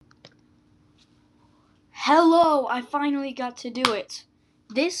Hello, I finally got to do it.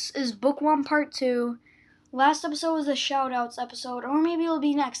 This is Book 1 Part 2. Last episode was a shoutouts episode, or maybe it'll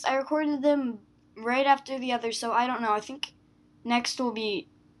be next. I recorded them right after the others, so I don't know. I think first will be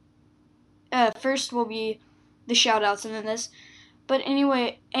the shoutouts and then this. But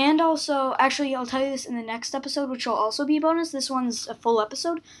anyway, and also, actually, I'll tell you this in the next episode, which will also be a bonus. This one's a full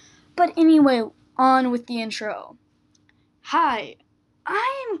episode. But anyway, on with the intro. Hi,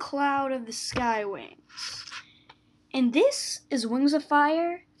 I am Cloud of the Skywings. And this is Wings of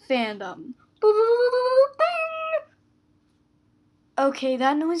Fire fandom. Okay,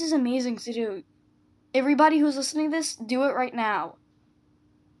 that noise is amazing to do. Everybody who's listening to this, do it right now.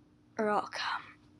 Or I'll come.